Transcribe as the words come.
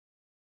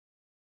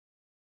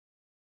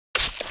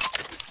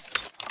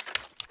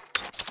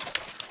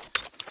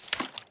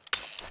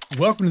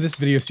Welcome to this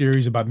video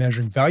series about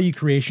measuring value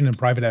creation in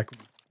private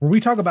equity, where we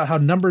talk about how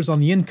numbers on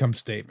the income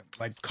statement,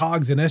 like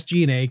COGS and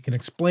SG&A, can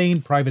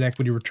explain private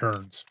equity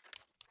returns.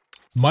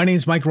 My name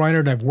is Mike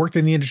Reinert. I've worked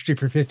in the industry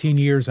for 15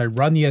 years. I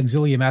run the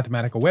AUXILIA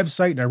Mathematica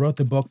website, and I wrote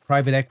the book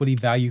Private Equity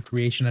Value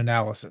Creation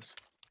Analysis.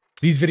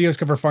 These videos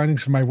cover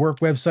findings from my work,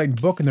 website,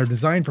 and book, and they're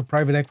designed for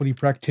private equity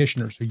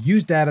practitioners who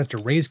use data to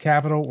raise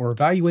capital or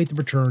evaluate the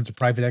returns of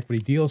private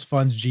equity deals,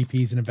 funds,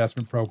 GPs, and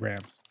investment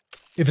programs.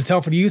 If it's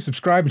helpful to you,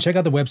 subscribe and check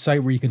out the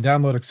website where you can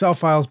download Excel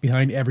files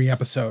behind every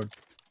episode.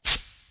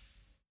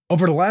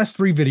 Over the last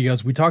 3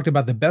 videos, we talked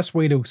about the best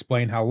way to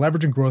explain how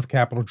leverage and growth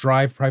capital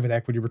drive private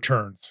equity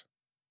returns.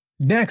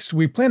 Next,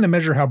 we plan to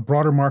measure how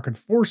broader market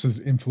forces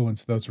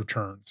influence those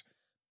returns.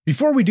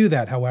 Before we do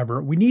that, however,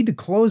 we need to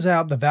close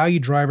out the value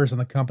drivers on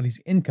the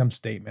company's income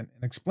statement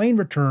and explain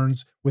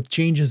returns with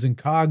changes in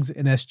COGS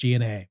and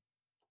SG&A.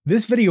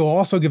 This video will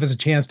also give us a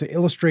chance to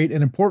illustrate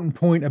an important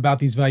point about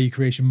these value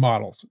creation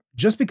models.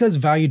 Just because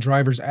value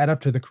drivers add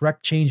up to the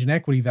correct change in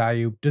equity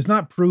value does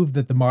not prove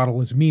that the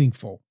model is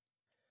meaningful.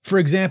 For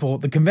example,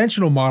 the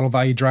conventional model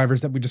value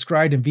drivers that we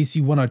described in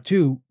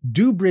VC110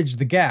 do bridge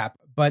the gap,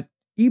 but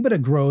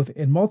EBITDA growth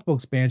and multiple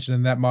expansion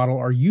in that model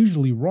are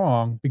usually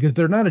wrong because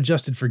they're not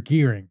adjusted for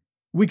gearing.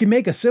 We can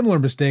make a similar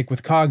mistake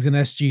with COGS and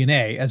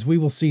SG&A, as we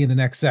will see in the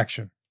next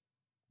section.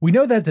 We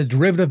know that the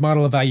derivative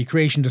model of value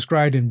creation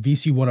described in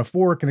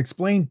VC104 can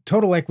explain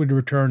total equity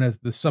return as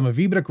the sum of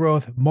EBITDA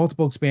growth,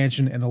 multiple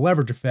expansion, and the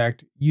leverage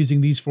effect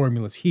using these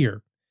formulas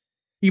here.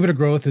 EBITDA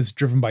growth is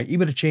driven by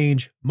EBITDA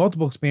change,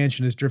 multiple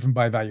expansion is driven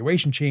by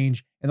valuation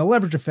change, and the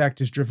leverage effect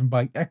is driven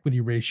by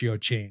equity ratio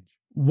change.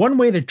 One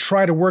way to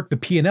try to work the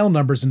P&L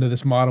numbers into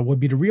this model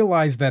would be to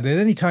realize that at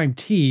any time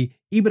t,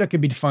 EBITDA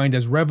can be defined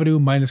as revenue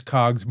minus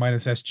COGS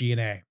minus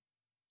SG&A.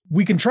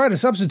 We can try to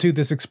substitute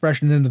this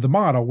expression into the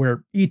model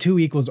where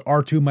E2 equals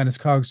R2 minus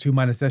COGS2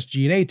 minus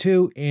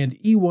SG&A2 and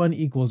E1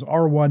 equals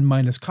R1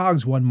 minus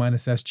COGS1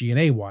 minus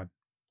SG&A1.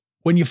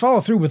 When you follow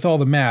through with all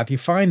the math, you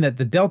find that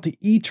the delta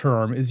E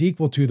term is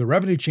equal to the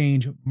revenue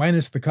change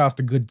minus the cost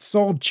of goods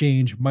sold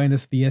change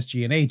minus the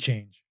SG&A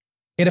change.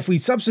 And if we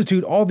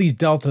substitute all these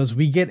deltas,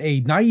 we get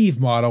a naive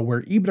model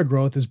where EBITDA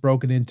growth is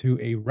broken into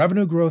a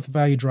revenue growth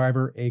value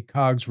driver, a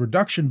COGS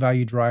reduction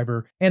value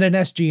driver, and an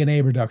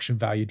SG&A reduction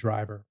value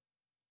driver.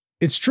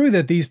 It's true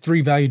that these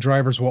 3 value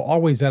drivers will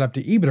always add up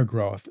to EBITDA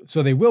growth,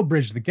 so they will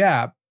bridge the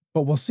gap,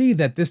 but we'll see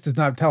that this does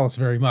not tell us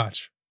very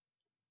much.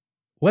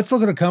 Let's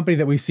look at a company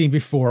that we've seen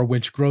before,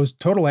 which grows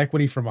total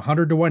equity from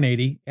 100 to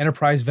 180,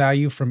 enterprise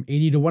value from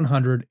 80 to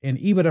 100, and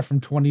EBITDA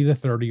from 20 to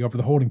 30 over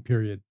the holding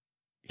period.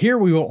 Here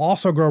we will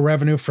also grow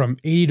revenue from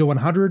 80 to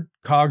 100,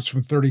 COGS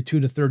from 32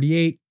 to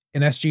 38,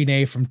 and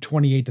SG&A from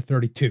 28 to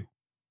 32.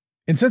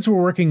 And since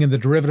we're working in the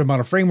derivative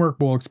model framework,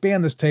 we'll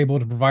expand this table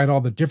to provide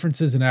all the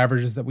differences and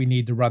averages that we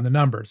need to run the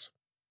numbers.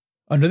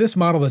 Under this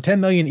model, the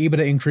 10 million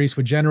EBITDA increase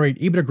would generate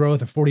EBITDA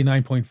growth of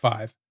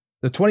 49.5.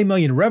 The 20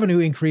 million revenue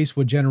increase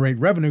would generate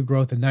revenue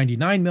growth of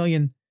 99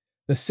 million.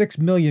 The 6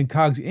 million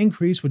COGS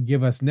increase would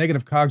give us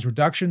negative COGS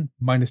reduction,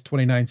 minus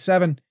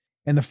 29.7.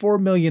 And the 4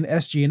 million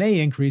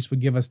SG&A increase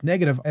would give us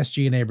negative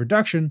SG&A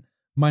reduction,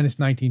 minus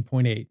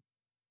 19.8.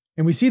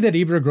 And we see that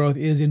EBITDA growth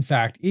is, in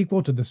fact,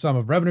 equal to the sum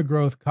of revenue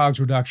growth, COGS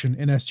reduction,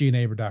 and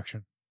SG&A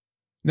reduction.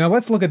 Now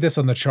let's look at this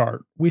on the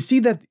chart. We see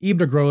that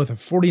EBITDA growth of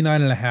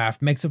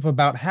 49.5 makes up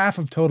about half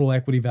of total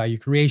equity value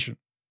creation.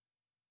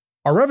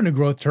 Our revenue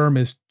growth term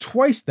is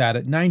twice that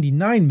at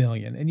 99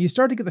 million, and you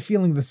start to get the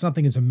feeling that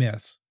something is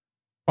amiss.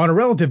 On a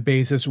relative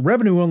basis,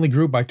 revenue only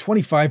grew by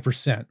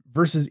 25%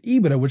 versus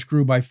EBITDA, which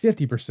grew by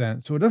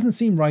 50%, so it doesn't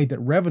seem right that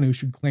revenue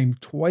should claim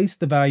twice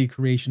the value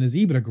creation as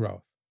EBITDA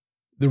growth.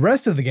 The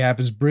rest of the gap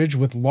is bridged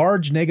with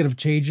large negative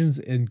changes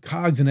in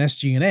COGS and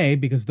SG&A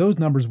because those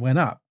numbers went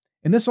up,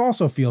 and this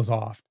also feels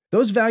off.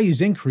 Those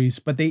values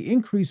increased, but they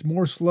increased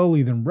more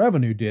slowly than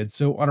revenue did,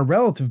 so on a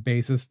relative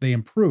basis, they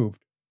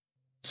improved.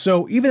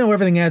 So even though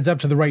everything adds up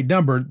to the right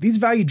number, these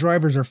value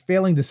drivers are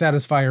failing to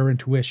satisfy our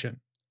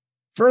intuition.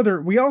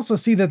 Further, we also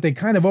see that they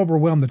kind of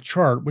overwhelm the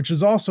chart, which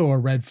is also a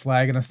red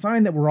flag and a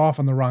sign that we're off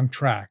on the wrong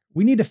track.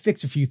 We need to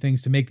fix a few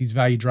things to make these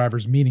value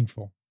drivers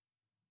meaningful.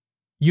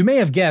 You may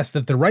have guessed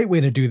that the right way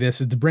to do this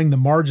is to bring the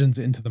margins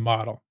into the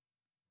model.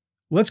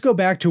 Let's go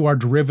back to our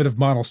derivative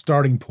model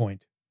starting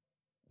point.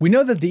 We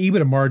know that the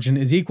EBITDA margin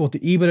is equal to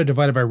EBITDA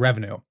divided by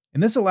revenue,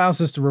 and this allows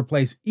us to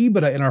replace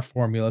EBITDA in our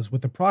formulas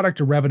with the product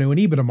of revenue and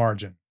EBITDA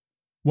margin.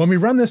 When we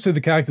run this through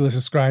the calculus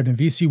described in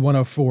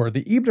VC104,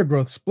 the EBITDA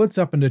growth splits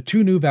up into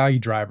 2 new value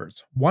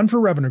drivers, one for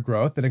revenue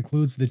growth that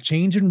includes the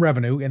change in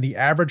revenue and the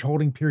average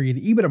holding period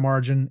EBITDA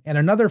margin, and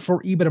another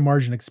for EBITDA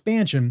margin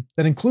expansion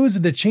that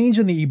includes the change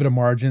in the EBITDA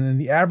margin and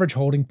the average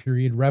holding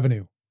period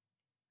revenue.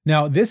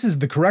 Now, this is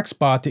the correct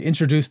spot to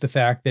introduce the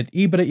fact that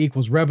EBITDA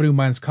equals revenue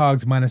minus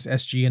COGS minus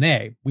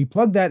SG&A. We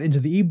plug that into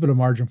the EBITDA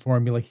margin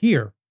formula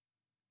here.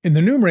 In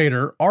the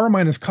numerator, R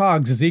minus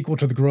COGS is equal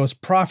to the gross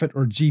profit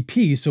or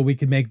GP, so we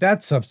can make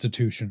that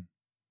substitution.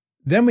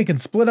 Then we can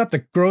split up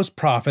the gross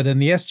profit and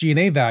the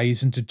SG&A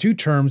values into 2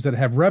 terms that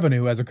have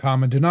revenue as a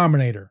common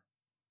denominator.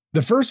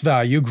 The first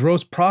value,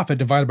 gross profit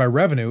divided by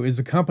revenue, is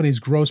the company's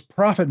gross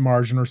profit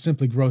margin or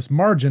simply gross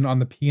margin on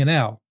the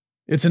P&L.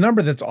 It's a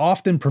number that's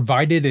often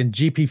provided in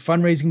GP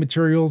fundraising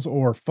materials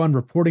or fund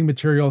reporting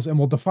materials, and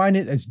we'll define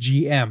it as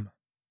GM.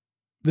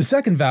 The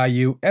second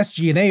value,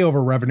 SG&A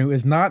over revenue,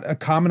 is not a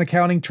common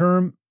accounting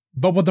term,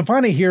 but we'll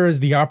define it here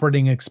as the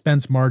operating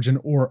expense margin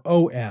or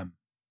OM.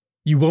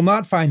 You will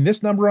not find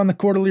this number on the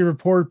quarterly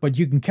report, but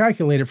you can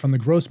calculate it from the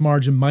gross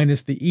margin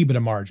minus the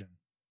EBITDA margin.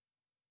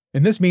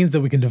 And this means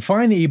that we can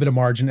define the EBITDA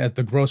margin as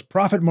the gross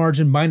profit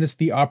margin minus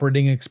the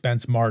operating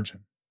expense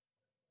margin.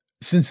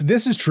 Since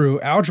this is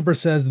true, algebra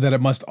says that it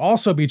must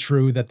also be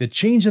true that the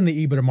change in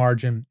the EBITDA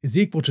margin is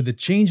equal to the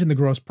change in the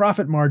gross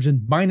profit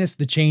margin minus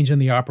the change in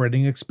the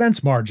operating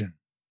expense margin.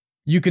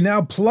 You can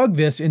now plug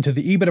this into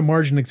the EBITDA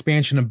margin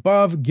expansion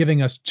above,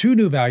 giving us two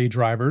new value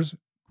drivers: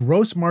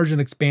 gross margin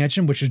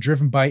expansion, which is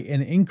driven by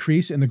an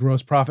increase in the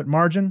gross profit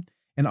margin,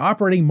 and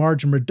operating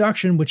margin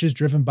reduction, which is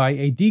driven by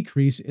a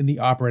decrease in the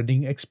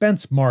operating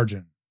expense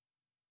margin.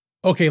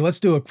 Okay, let's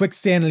do a quick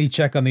sanity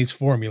check on these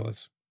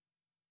formulas.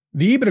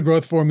 The EBITDA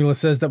growth formula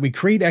says that we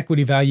create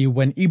equity value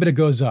when EBITDA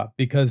goes up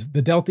because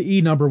the delta E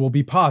number will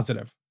be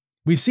positive.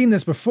 We've seen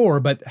this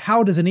before, but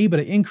how does an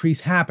EBITDA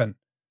increase happen?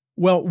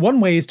 Well, one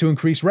way is to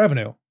increase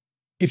revenue.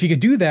 If you could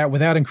do that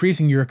without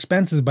increasing your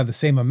expenses by the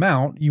same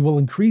amount, you will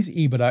increase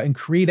EBITDA and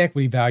create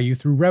equity value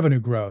through revenue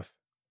growth.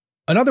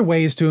 Another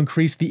way is to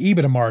increase the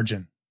EBITDA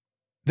margin.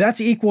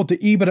 That's equal to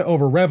EBITDA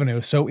over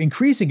revenue, so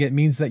increasing it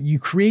means that you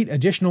create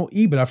additional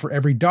EBITDA for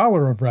every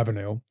dollar of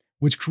revenue,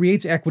 which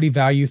creates equity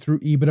value through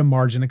EBITDA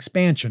margin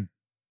expansion.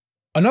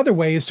 Another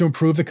way is to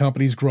improve the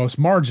company's gross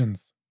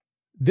margins.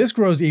 This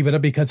grows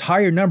EBITDA because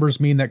higher numbers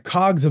mean that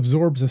COGS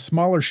absorbs a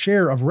smaller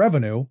share of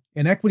revenue,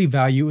 and equity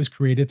value is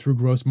created through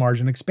gross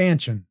margin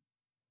expansion.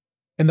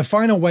 And the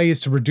final way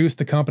is to reduce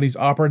the company's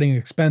operating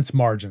expense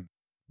margin.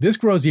 This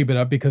grows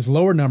EBITDA because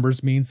lower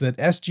numbers means that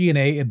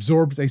SG&A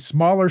absorbs a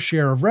smaller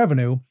share of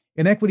revenue,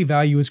 and equity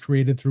value is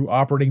created through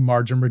operating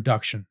margin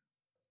reduction.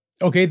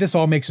 Okay, this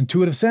all makes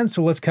intuitive sense,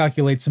 so let's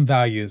calculate some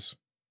values.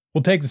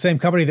 We'll take the same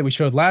company that we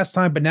showed last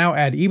time, but now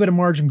add EBITDA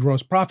margin,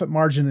 gross profit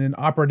margin, and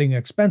operating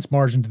expense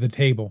margin to the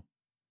table.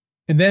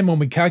 And then when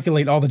we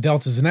calculate all the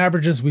deltas and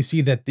averages, we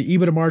see that the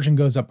EBITDA margin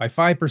goes up by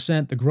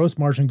 5%, the gross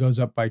margin goes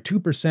up by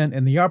 2%,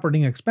 and the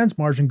operating expense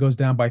margin goes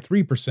down by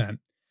 3%.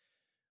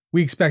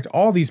 We expect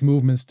all these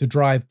movements to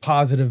drive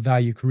positive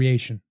value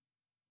creation.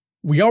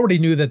 We already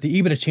knew that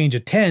the EBITDA change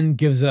of 10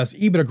 gives us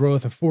EBITDA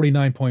growth of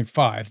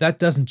 49.5. That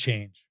doesn't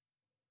change.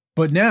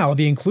 But now,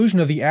 the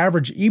inclusion of the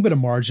average EBITDA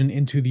margin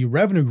into the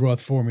revenue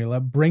growth formula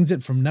brings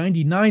it from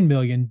 $99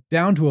 million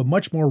down to a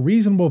much more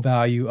reasonable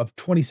value of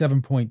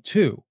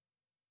 $27.2.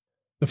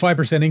 The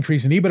 5%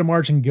 increase in EBITDA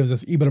margin gives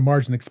us EBITDA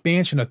margin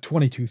expansion of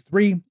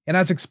 22.3, and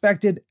as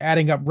expected,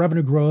 adding up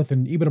revenue growth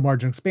and EBITDA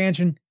margin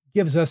expansion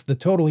gives us the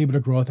total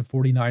EBITDA growth of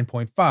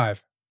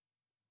 49.5.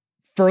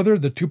 Further,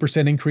 the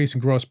 2% increase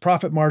in gross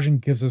profit margin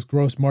gives us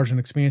gross margin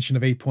expansion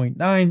of 8.9,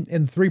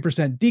 and the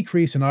 3%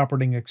 decrease in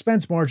operating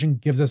expense margin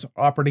gives us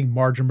operating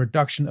margin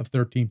reduction of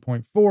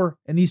 13.4,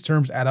 and these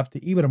terms add up to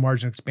EBITDA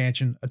margin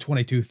expansion of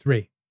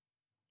 22.3.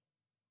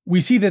 We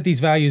see that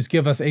these values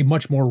give us a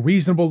much more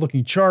reasonable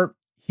looking chart.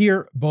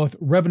 Here, both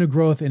revenue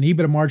growth and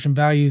EBITDA margin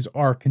values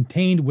are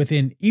contained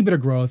within EBITDA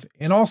growth,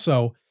 and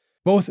also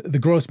both the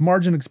gross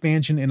margin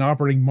expansion and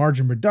operating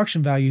margin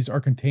reduction values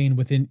are contained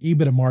within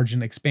EBITDA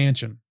margin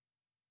expansion.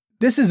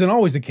 This isn't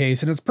always the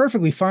case, and it's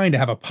perfectly fine to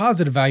have a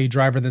positive value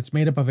driver that's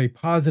made up of a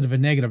positive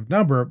and negative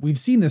number. We've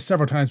seen this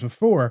several times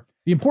before.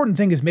 The important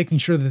thing is making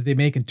sure that they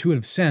make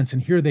intuitive sense,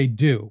 and here they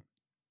do.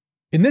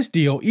 In this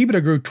deal,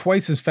 EBITDA grew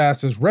twice as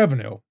fast as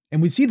revenue,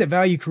 and we see that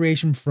value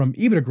creation from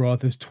EBITDA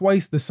growth is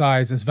twice the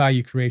size as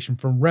value creation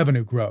from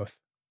revenue growth.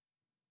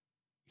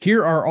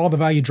 Here are all the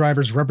value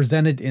drivers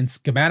represented in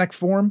schematic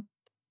form.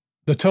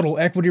 The total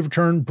equity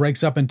return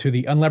breaks up into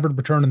the unlevered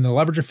return and the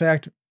leverage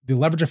effect. The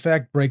leverage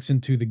effect breaks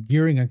into the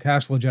gearing and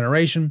cash flow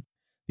generation.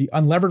 The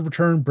unlevered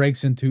return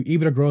breaks into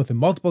EBITDA growth and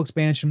multiple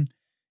expansion.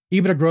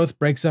 EBITDA growth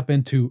breaks up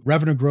into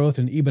revenue growth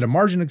and EBITDA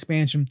margin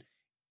expansion.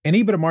 And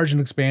EBITDA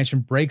margin expansion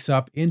breaks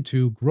up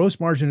into gross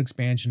margin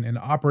expansion and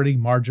operating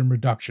margin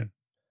reduction.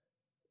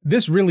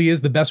 This really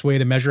is the best way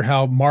to measure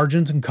how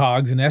margins and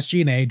COGS and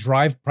SG&A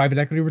drive private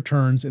equity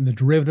returns in the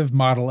derivative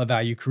model of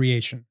value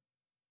creation.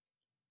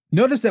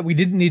 Notice that we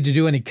didn't need to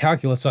do any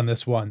calculus on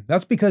this one.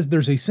 That's because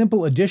there's a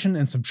simple addition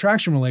and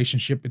subtraction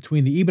relationship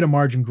between the EBITDA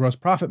margin, gross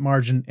profit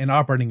margin, and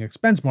operating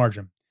expense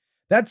margin.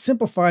 That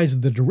simplifies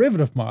the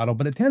derivative model,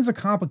 but it tends to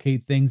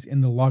complicate things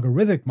in the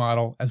logarithmic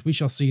model, as we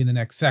shall see in the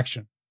next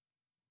section.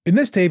 In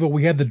this table,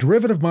 we have the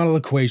derivative model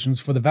equations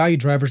for the value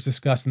drivers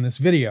discussed in this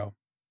video.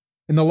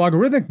 In the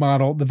logarithmic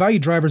model, the value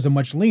drivers are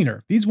much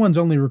leaner. These ones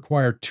only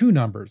require two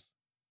numbers.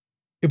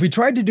 If we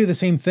tried to do the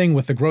same thing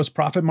with the gross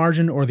profit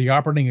margin or the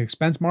operating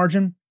expense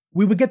margin,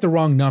 we would get the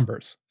wrong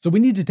numbers, so we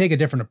need to take a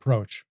different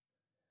approach.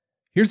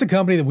 Here's the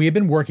company that we have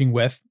been working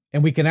with,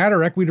 and we can add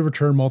our equity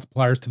return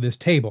multipliers to this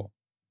table.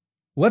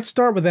 Let's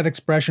start with that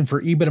expression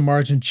for EBITDA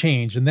margin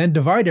change, and then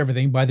divide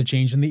everything by the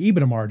change in the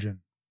EBITDA margin.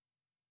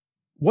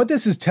 What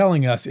this is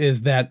telling us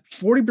is that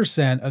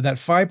 40% of that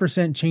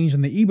 5% change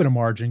in the EBITDA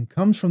margin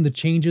comes from the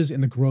changes in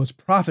the gross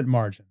profit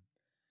margin.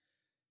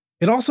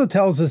 It also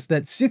tells us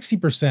that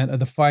 60% of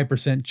the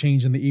 5%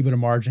 change in the EBITDA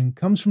margin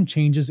comes from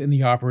changes in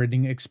the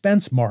operating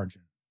expense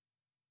margin.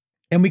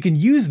 And we can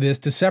use this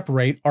to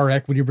separate our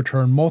equity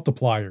return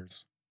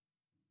multipliers.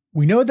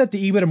 We know that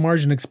the EBITDA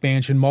margin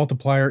expansion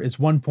multiplier is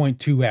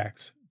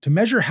 1.2x. To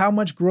measure how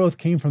much growth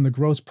came from the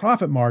gross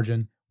profit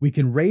margin, we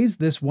can raise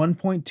this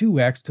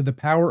 1.2x to the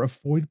power of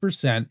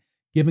 40%,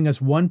 giving us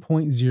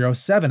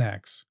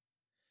 1.07x.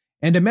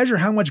 And to measure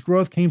how much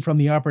growth came from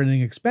the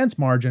operating expense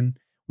margin,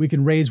 we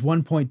can raise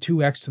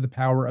 1.2x to the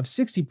power of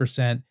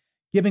 60%,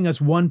 giving us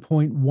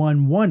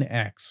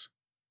 1.11x.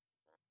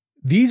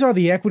 These are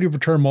the equity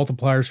return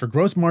multipliers for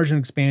gross margin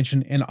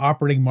expansion and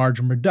operating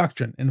margin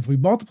reduction, and if we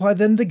multiply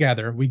them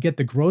together, we get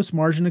the gross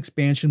margin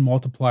expansion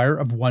multiplier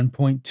of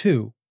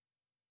 1.2.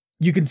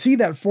 You can see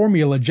that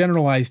formula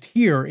generalized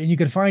here, and you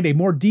can find a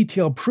more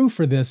detailed proof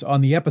for this on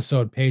the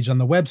episode page on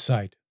the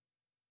website.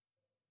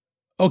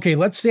 Okay,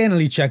 let's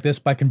sanity check this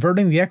by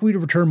converting the equity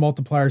return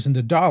multipliers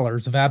into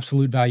dollars of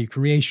absolute value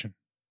creation.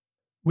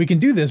 We can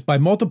do this by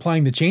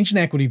multiplying the change in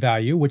equity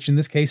value, which in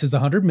this case is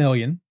 100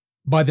 million,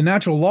 by the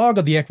natural log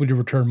of the equity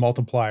return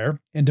multiplier,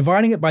 and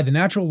dividing it by the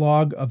natural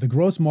log of the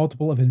gross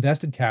multiple of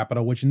invested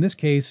capital, which in this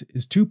case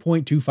is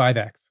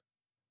 2.25x.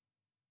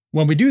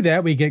 When we do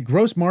that, we get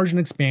gross margin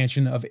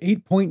expansion of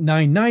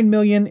 8.99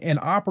 million and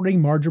operating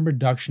margin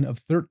reduction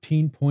of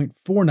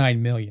 13.49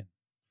 million.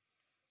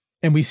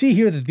 And we see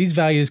here that these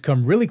values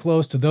come really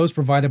close to those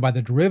provided by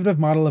the derivative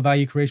model of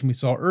value creation we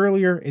saw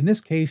earlier. In this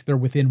case, they're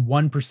within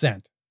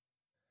 1%.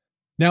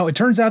 Now, it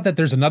turns out that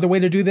there's another way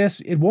to do this.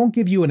 It won't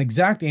give you an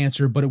exact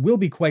answer, but it will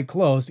be quite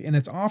close, and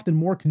it's often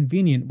more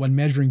convenient when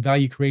measuring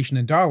value creation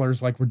in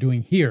dollars like we're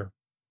doing here.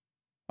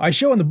 I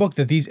show in the book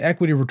that these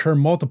equity return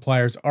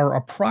multipliers are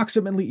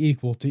approximately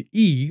equal to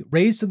E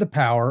raised to the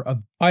power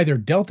of either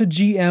delta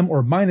GM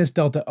or minus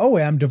delta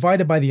OM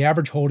divided by the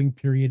average holding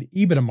period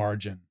EBITDA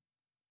margin.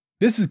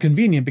 This is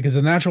convenient because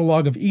the natural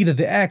log of e to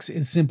the x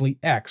is simply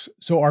x,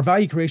 so our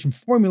value creation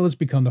formulas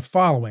become the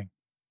following.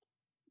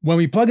 When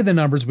we plug in the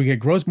numbers, we get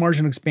gross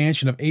margin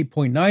expansion of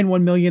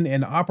 8.91 million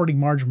and operating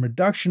margin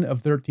reduction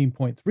of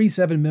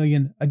 13.37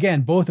 million,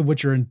 again, both of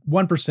which are in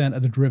 1%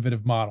 of the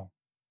derivative model.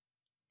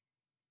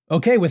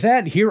 Okay, with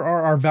that, here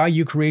are our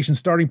value creation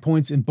starting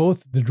points in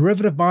both the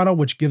derivative model,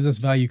 which gives us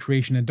value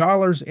creation in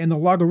dollars, and the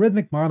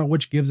logarithmic model,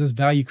 which gives us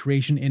value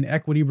creation in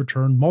equity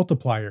return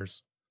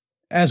multipliers.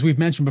 As we've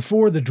mentioned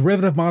before, the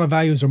derivative model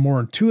values are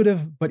more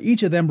intuitive, but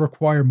each of them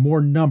require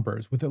more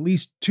numbers, with at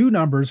least 2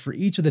 numbers for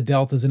each of the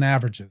deltas and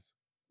averages.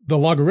 The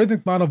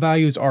logarithmic model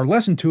values are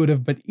less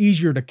intuitive but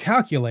easier to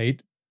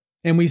calculate,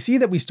 and we see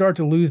that we start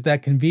to lose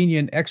that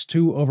convenient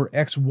x2 over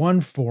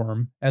x1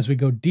 form as we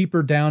go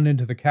deeper down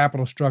into the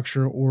capital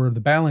structure or the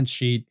balance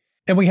sheet,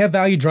 and we have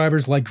value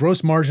drivers like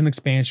gross margin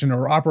expansion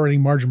or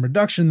operating margin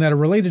reduction that are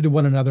related to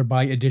one another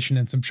by addition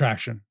and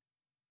subtraction.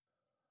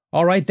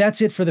 Alright,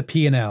 that's it for the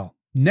P&L.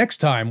 Next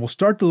time, we'll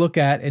start to look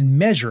at and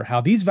measure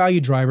how these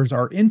value drivers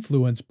are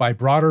influenced by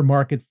broader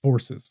market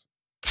forces.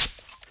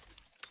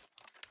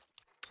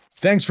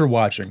 Thanks for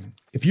watching.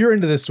 If you're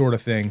into this sort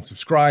of thing,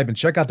 subscribe and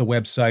check out the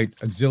website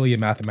AUXILIA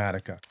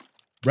Mathematica.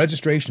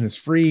 Registration is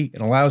free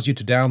and allows you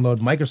to download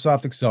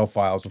Microsoft Excel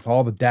files with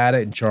all the data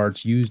and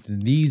charts used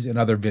in these and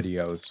other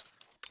videos.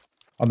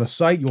 On the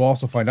site, you'll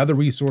also find other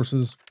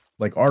resources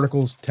like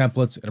articles,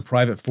 templates, and a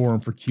private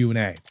forum for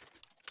Q&A.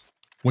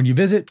 When you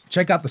visit,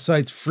 check out the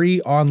site's free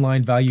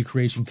online value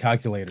creation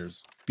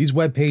calculators. These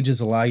web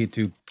pages allow you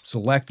to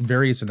select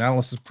various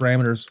analysis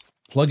parameters,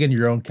 plug in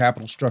your own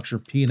capital structure,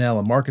 P&L,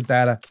 and market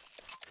data,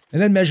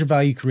 and then measure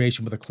value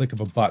creation with a click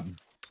of a button.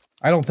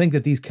 I don't think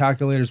that these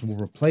calculators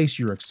will replace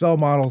your Excel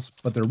models,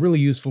 but they're really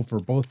useful for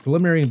both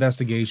preliminary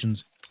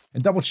investigations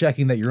and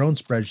double-checking that your own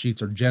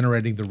spreadsheets are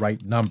generating the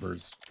right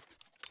numbers.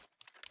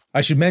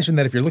 I should mention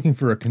that if you're looking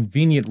for a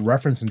convenient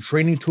reference and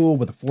training tool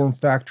with a form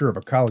factor of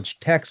a college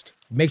text,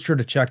 make sure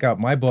to check out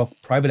my book,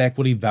 Private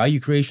Equity Value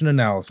Creation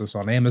Analysis,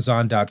 on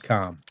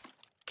Amazon.com.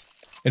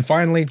 And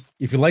finally,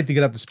 if you'd like to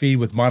get up to speed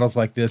with models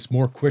like this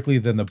more quickly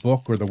than the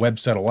book or the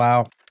website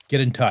allow,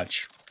 get in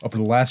touch. Over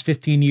the last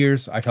 15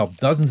 years, I've helped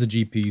dozens of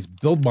GPs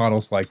build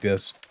models like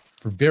this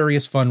for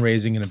various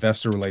fundraising and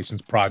investor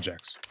relations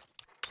projects.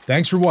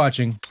 Thanks for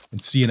watching,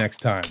 and see you next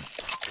time.